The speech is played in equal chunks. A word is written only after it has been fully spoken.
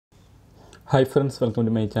Hi friends, welcome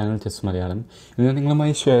to my channel Chess Malayalam. ഇന്ന്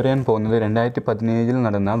നിങ്ങളുമായി share ചെയ്യാൻ പോകുന്നത് 2017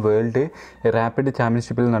 നടന്ന വേൾഡ് റാപ്പിഡ്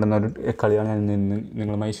ചാമ്പ്യൻഷിപ്പിൽ നടന്ന ഒരു കളിയാണ് ഞാൻ ഇന്ന്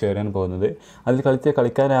നിങ്ങളുമായി ഷെയർ ചെയ്യാൻ പോകുന്നത്. അതിൽ കളിച്ച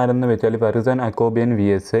കളിക്കാരാരെന്ന് വെച്ചാൽ ഫർസാൻ അക്കോബിയൻ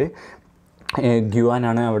vs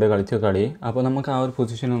ഗ്യുവാനാണ് അവിടെ കളിച്ച കളി. അപ്പോൾ നമുക്ക് ആ ഒരു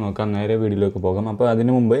പൊസിഷനിൽ നോക്കാം. നേരെ വീഡിയോയിലേക്ക് പോകാം. അപ്പോൾ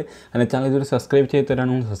അതിന് മുമ്പ് എൻ്റെ ചാനൽ ഇതൊരു സബ്സ്ക്രൈബ്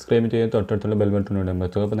ചെയ്തിട്ടാണെങ്കിൽ സബ്സ്ക്രൈബ് ചെയ്ത് തൊട്ടടുത്തുള്ള ബെൽ ബട്ടൺ ഇടാൻ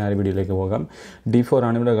പറ്റും. അപ്പോൾ നേരെ വീഡിയോയിലേക്ക് പോകാം. D4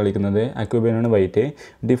 ആണ് ഇവിടെ കളിക്കുന്നത്. അക്കോബിയനാണ് വൈറ്റ്.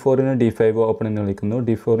 D4ന് D5 ഓപ്പൺ എന്ന് കളിക്കുന്നു.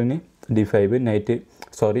 D4ന് D5 night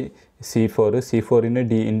C4 C4ന്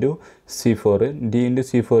D into C4 D into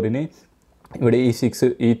C4ന് ഇവിടെ E6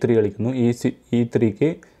 E3 കളിക്കുന്നു. E3ക്ക്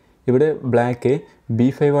ഇവിടെ ബ്ലാക്ക്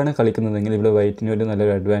B5 ആണ് കളിക്കുന്നതെങ്കിൽ ഇവിടെ വൈറ്റിന് ഒരു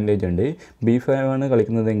നല്ലൊരു അഡ്വാൻറ്റേജ് ഉണ്ട്. B5 ആണ്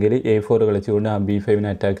കളിക്കുന്നതെങ്കിൽ A4 കളിച്ചുകൊണ്ട് ആ B5നെ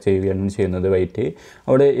അറ്റാക്ക് ചെയ്യുകയാണ് ചെയ്യുന്നത് വൈറ്റ്.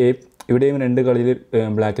 അവിടെ ഇവിടെയും രണ്ട് കളിയിൽ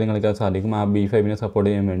ബ്ലാക്കിന് കളിക്കാൻ സാധിക്കും ആ B5നെ സപ്പോർട്ട്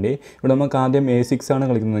ചെയ്യാൻ വേണ്ടി. ഇവിടെ നമുക്ക് ആദ്യം A6 ആണ്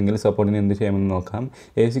കളിക്കുന്നതെങ്കിൽ സപ്പോർട്ടിന് എന്ത് ചെയ്യാമെന്ന് നോക്കാം.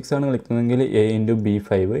 A6 ആണ് കളിക്കുന്നതെങ്കിൽ A into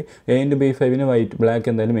B5 A into B5ന് white black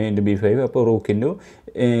എന്തായാലും A ഇൻറ്റു B5 അപ്പോൾ റൂക്ക് ഇൻറ്റു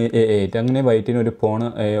A8 അങ്ങനെ വൈറ്റിന്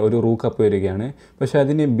ഒരു റൂക്ക് അപ്പ് വരികയാണ്. പക്ഷേ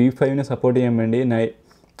അതിന് B5നെ സപ്പോർട്ട് ചെയ്യാൻ വേണ്ടി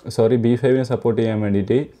B5നെ സപ്പോർട്ട് ചെയ്യാൻ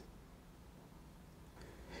വേണ്ടിയിട്ട്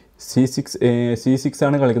C6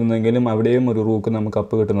 ആണ് കളിക്കുന്നതെങ്കിലും അവിടെയും ഒരു റൂക്ക് നമുക്ക്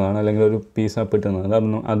അപ്പ് കിട്ടുന്നതാണ്, അല്ലെങ്കിൽ ഒരു പീസ് അപ്പ്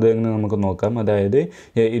കിട്ടുന്നതാണ്. അത് എങ്ങനെ നമുക്ക് നോക്കാം. അതായത്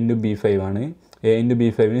A ഇൻറ്റു B5 ആണ്. A into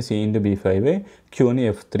B5ന് C into B5 Qന്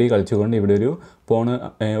F3 കളിച്ചുകൊണ്ട് ഇവിടെ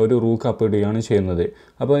ഒരു റൂക്ക് അപ്പ് ഇടുകയാണ് ചെയ്യുന്നത്.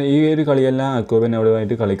 അപ്പോൾ ഈ ഒരു കളിയെല്ലാം അക്കോബിയൻ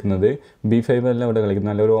അവിടെയായിട്ട് കളിക്കുന്നത്. B5 അല്ല അവിടെ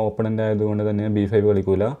കളിക്കുന്നത്. നല്ലൊരു ഓപ്പണൻ്റ് ആയതുകൊണ്ട് തന്നെ B5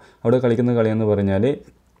 കളിക്കില്ല. അവിടെ കളിക്കുന്ന കളിയെന്ന് പറഞ്ഞാൽ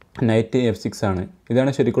നൈറ്റ് F6 ആണ്.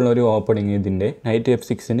 ഇതാണ് ശരിക്കുള്ള ഒരു ഓപ്പണിങ്. ഇതിൻ്റെ night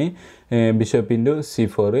F6ന് bishop into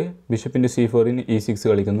C4 bishop into C4ന് E6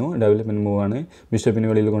 കളിക്കുന്നു. ഡെവലപ്മെൻറ്റ് മൂവാണ്. ബിഷപ്പിന്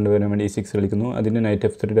വെളിയിൽ കൊണ്ടുവരാൻ വേണ്ടി E6 കളിക്കുന്നു. അതിന് നൈറ്റ്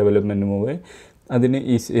F3 ഡെവലപ്മെൻറ്റ് മൂവ്. അതിന്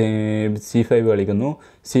C5 കളിക്കുന്നു.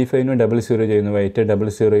 C5ന് 0-0 ചെയ്യുന്നു വൈറ്റ്.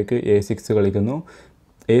 0-0ക്ക് A6 കളിക്കുന്നു.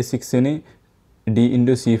 A6ന് D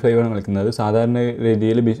ഇൻറ്റു C5 ആണ് കളിക്കുന്നത്. സാധാരണ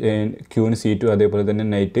രീതിയിൽ Qന് C2 അതേപോലെ തന്നെ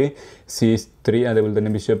നൈറ്റ് C3 അതേപോലെ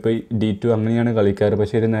തന്നെ ബിഷപ്പ് D2 അങ്ങനെയാണ് കളിക്കാറ്.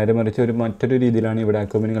 പക്ഷേ ഇത് നേരെ മറിച്ച് മറ്റൊരു രീതിയിലാണ് ഇവിടെ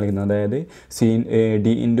അക്കോബിയൻ കളിക്കുന്നത്. അതായത് D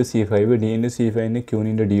into C5 D into C5ന് Qന്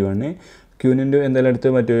into D1 Qന് എന്തായാലും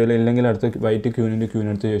അടുത്ത് പറ്റുകയില്ല. ഇല്ലെങ്കിൽ അടുത്ത വൈറ്റ് Qന്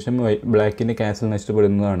എടുത്ത ശേഷം ബ്ലാക്കിൻ്റെ കാസിൽ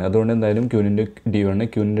നഷ്ടപ്പെടുന്നതാണ്. അതുകൊണ്ട് എന്തായാലും Qന് D1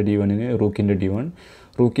 Qന് D1ന്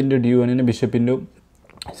റൂക്കിൻ്റെ D1ന് ബിഷപ്പിൻ്റെ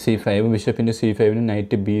C5 ബിഷപ്പിൻ്റെ C5ന്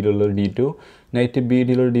night ബിയിലുള്ള D2 night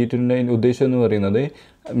ബിയിലുള്ള D2ൻ്റെ ഉദ്ദേശം എന്ന് പറയുന്നത്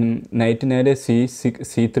നൈറ്റ് നേരെ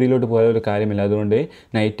C3 പോയ ഒരു കാര്യമില്ല. അതുകൊണ്ട്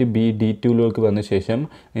നൈറ്റ് B D2 വന്ന ശേഷം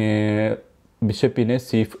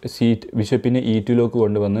ബിഷപ്പിനെ E2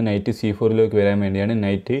 കൊണ്ടുവന്ന് നൈറ്റ് C4 വരാൻ വേണ്ടിയാണ്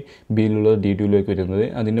നൈറ്റ് ബിയിലുള്ള D2 വരുന്നത്.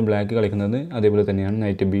 അതിൻ്റെ ബ്ലാക്ക് കളിക്കുന്നത് അതേപോലെ തന്നെയാണ്.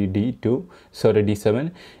 നൈറ്റ് B D7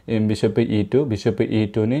 ബിഷപ്പ്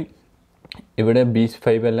E2ന് ഇവിടെ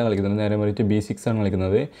B5 അല്ല കളിക്കുന്നത്. നേരെ മറിച്ച് B6 ആണ്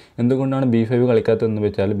കളിക്കുന്നത്. എന്തുകൊണ്ടാണ് B5 കളിക്കാത്തതെന്ന്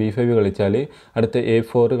വെച്ചാൽ B5 കളിച്ചാൽ അടുത്ത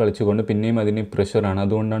A4 കളിച്ചുകൊണ്ട് പിന്നെയും അതിന് പ്രഷറാണ്.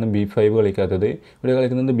 അതുകൊണ്ടാണ് B5 കളിക്കാത്തത്. ഇവിടെ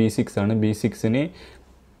കളിക്കുന്നത് B6 ആണ്. B6ന്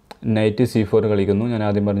നൈറ്റ് C4 കളിക്കുന്നു. ഞാൻ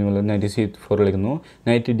ആദ്യം പറഞ്ഞ പോലെ നൈറ്റ് C4 കളിക്കുന്നു.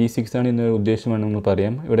 നൈറ്റ് D6 ആണ് എന്നൊരു ഉദ്ദേശമാണെന്ന്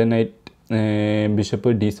പറയാം. ഇവിടെ നൈറ്റ് ബിഷപ്പ്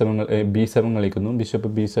B7 കളിക്കുന്നു. ബിഷപ്പ്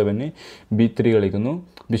B7ന് B3 കളിക്കുന്നു.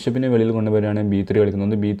 ബിഷപ്പിനെ വെളിയിൽ കൊണ്ടുവരാണ് B3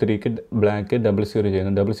 കളിക്കുന്നത്. B3ക്ക് ബ്ലാക്ക് 0-0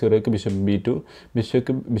 ചെയ്യുന്നു. 0-0ക്ക് ബിഷപ്പ് B2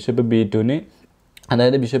 ബിഷപ്പ് B2ന്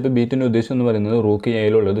അതായത് ബിഷപ്പ് B2ൻ്റെ ഉദ്ദേശം എന്ന് പറയുന്നത് റൂക്ക്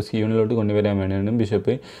എയിലുള്ളത് C1 കൊണ്ടുവരാൻ വേണ്ടിയാണ്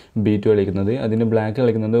ബിഷപ്പ് B2 കളിക്കുന്നത്. അതിന് ബ്ലാക്ക്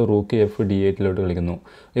കളിക്കുന്നത് റൂക്ക് F D8 കളിക്കുന്നു.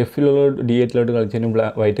 Fലുള്ള D8 കളിച്ചതിന്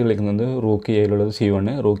വൈറ്റ് കളിക്കുന്നത് rook എയിലുള്ളത്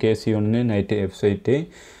C1 rook C1ന് night F8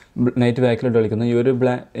 night ബാക്കിലോട്ട് കളിക്കുന്നു. ഈ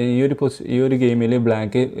ഒരു ഗെയിമിൽ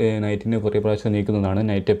ബ്ലാക്ക് നൈറ്റിനെ കുറേ പ്രാവശ്യം നീക്കുന്നതാണ്.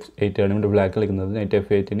 നൈറ്റ് F8 ആണ് ഇവിടെ ബ്ലാക്ക് കളിക്കുന്നത്. നൈറ്റ്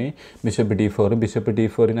F8ന് ബിഷപ്പ്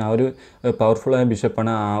D4ന് ആ ഒരു പവർഫുള്ളായ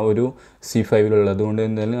ബിഷപ്പാണ് ആ ഒരു C5 അതുകൊണ്ട്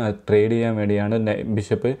എന്തായാലും ട്രേഡ് ചെയ്യാൻ വേണ്ടിയാണ്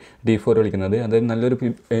ബിഷപ്പ് D4 കളിക്കുന്നത്. അത് നല്ലൊരു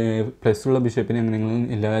പ്ലസ്സുള്ള ബിഷപ്പിനെ എങ്ങനെയെങ്കിലും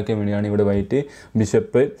ഇല്ലാതാക്കാൻ വേണ്ടിയാണ് ഇവിടെ വൈറ്റ്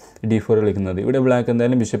ബിഷപ്പ് D4 കളിക്കുന്നത്. ഇവിടെ ബ്ലാക്ക്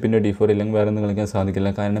എന്തായാലും ബിഷപ്പിൻ്റെ D4 ഇല്ലെങ്കിൽ വേറെ ഒന്നും കളിക്കാൻ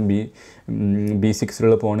സാധിക്കില്ല. കാരണം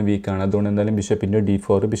B6 പോണ് വീക്കാണ്. അതുകൊണ്ട് എന്തായാലും ബിഷപ്പിൻ്റെ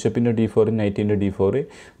D4 night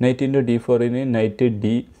into D4ന് night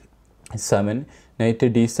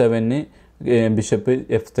D7ന് bishop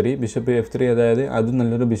F3 അതായത് അത്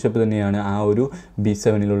നല്ലൊരു ബിഷപ്പ് തന്നെയാണ് ആ ഒരു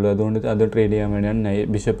B7 അതുകൊണ്ട് അത് ട്രേഡ് ചെയ്യാൻ വേണ്ടിയാണ്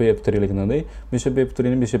ബിഷപ്പ് F3 കളിക്കുന്നത്. ബിഷപ്പ്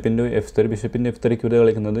F3ന് ബിഷപ്പിൻ്റെ F3ക്ക് ഇവിടെ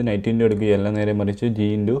കളിക്കുന്നത് നൈറ്റിൻ്റെ എടുക്കുകയല്ല, നേരെ മറിച്ച്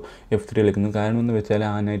G ഇൻറ്റു F3 കളിക്കുന്നു. കാരണം എന്ന് വെച്ചാൽ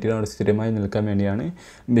ആ നൈറ്റിൽ അവിടെ സ്ഥിരമായി നിൽക്കാൻ വേണ്ടിയാണ്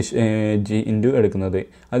G ഇൻറ്റു എടുക്കുന്നത്.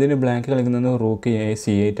 അതിന് ബ്ലാക്ക് കളിക്കുന്നത് റൂക്ക്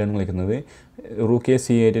C8 ആണ് കളിക്കുന്നത്. റൂക്ക്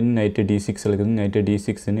C8ന് നൈറ്റ് D6 കളിക്കുന്നു. നൈറ്റ്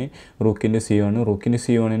D6ന് റൂക്കിൻ്റെ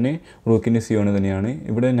C1 തന്നെയാണ്.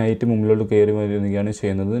 ഇവിടെ നൈറ്റ് മുമ്പിലോട്ട് കയറി വരികയാണ്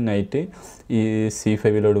ചെയ്യുന്നത്. നൈറ്റ്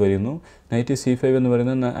C5 വരുന്നു. നൈറ്റ് C5 എന്ന്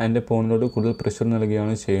പറയുന്നത് അതിൻ്റെ പോണിലോട്ട് കൂടുതൽ പ്രഷർ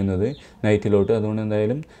നൽകുകയാണ് ചെയ്യുന്നത് നൈറ്റിലോട്ട്. അതുകൊണ്ട്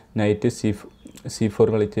എന്തായാലും നൈറ്റ് C4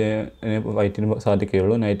 കളിച്ച് വൈറ്റിന്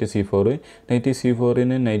സാധിക്കുകയുള്ളൂ. Night C4, night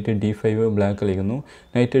C4ന് night D5 black കളിക്കുന്നു.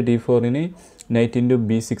 നൈറ്റ് D4ന് നൈറ്റ് ഇൻറ്റു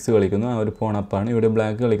B6 കളിക്കുന്നു. ആ ഒരു പോൺ അപ്പാണ്. ഇവിടെ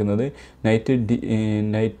ബ്ലാക്ക് കളിക്കുന്നത്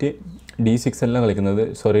നൈറ്റ് D6 അല്ല കളിക്കുന്നത്,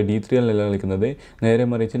 D3 അല്ല കളിക്കുന്നത്, നേരെ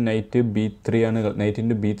മറിച്ച് നൈറ്റ് B3 ആണ്, നൈറ്റ്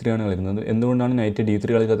ഇൻറ്റു B3 ആണ് കളിക്കുന്നത്. എന്തുകൊണ്ടാണ് നൈറ്റ്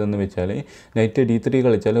D3 കളിക്കാത്തതെന്ന് വെച്ചാൽ നൈറ്റ് D3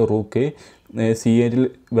 കളിച്ചാൽ റൂക്ക് C8ൽ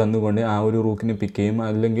വന്നുകൊണ്ട് ആ ഒരു റൂക്കിനെ പിക്ക് ചെയ്യും,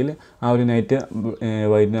 അല്ലെങ്കിൽ ആ ഒരു നൈറ്റ്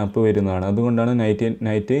വൈറ്റിന് അപ്പ് വരുന്നതാണ്. അതുകൊണ്ടാണ്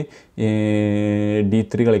നൈറ്റ്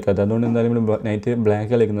D3 കളിക്കാത്തത്. അതുകൊണ്ട് എന്തായാലും ഇവിടെ നൈറ്റ്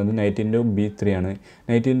ബ്ലാക്ക് കളിക്കുന്നത് നൈറ്റ് ഇൻറ്റു B3 ആണ്.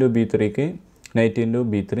 Night into B3ക്ക് night into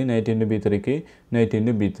B3, night into B3ക്ക് night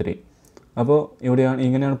into B3. അപ്പോൾ ഇവിടെയാണ്,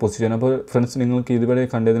 ഇങ്ങനെയാണ് പൊസിഷൻ. അപ്പോൾ ഫ്രണ്ട്സ്, നിങ്ങൾക്ക് ഇതുവരെ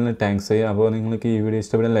കണ്ടതിന് താങ്ക്സ്. അപ്പോൾ നിങ്ങൾക്ക് ഈ വീഡിയോ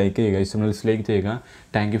ഇഷ്ടപ്പെട്ടാൽ ലൈക്ക് ചെയ്യുക, ഇഷ്ടമുള്ള ഡിസ്ലൈക്ക് ചെയ്യുക.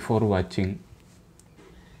 Thank you for watching.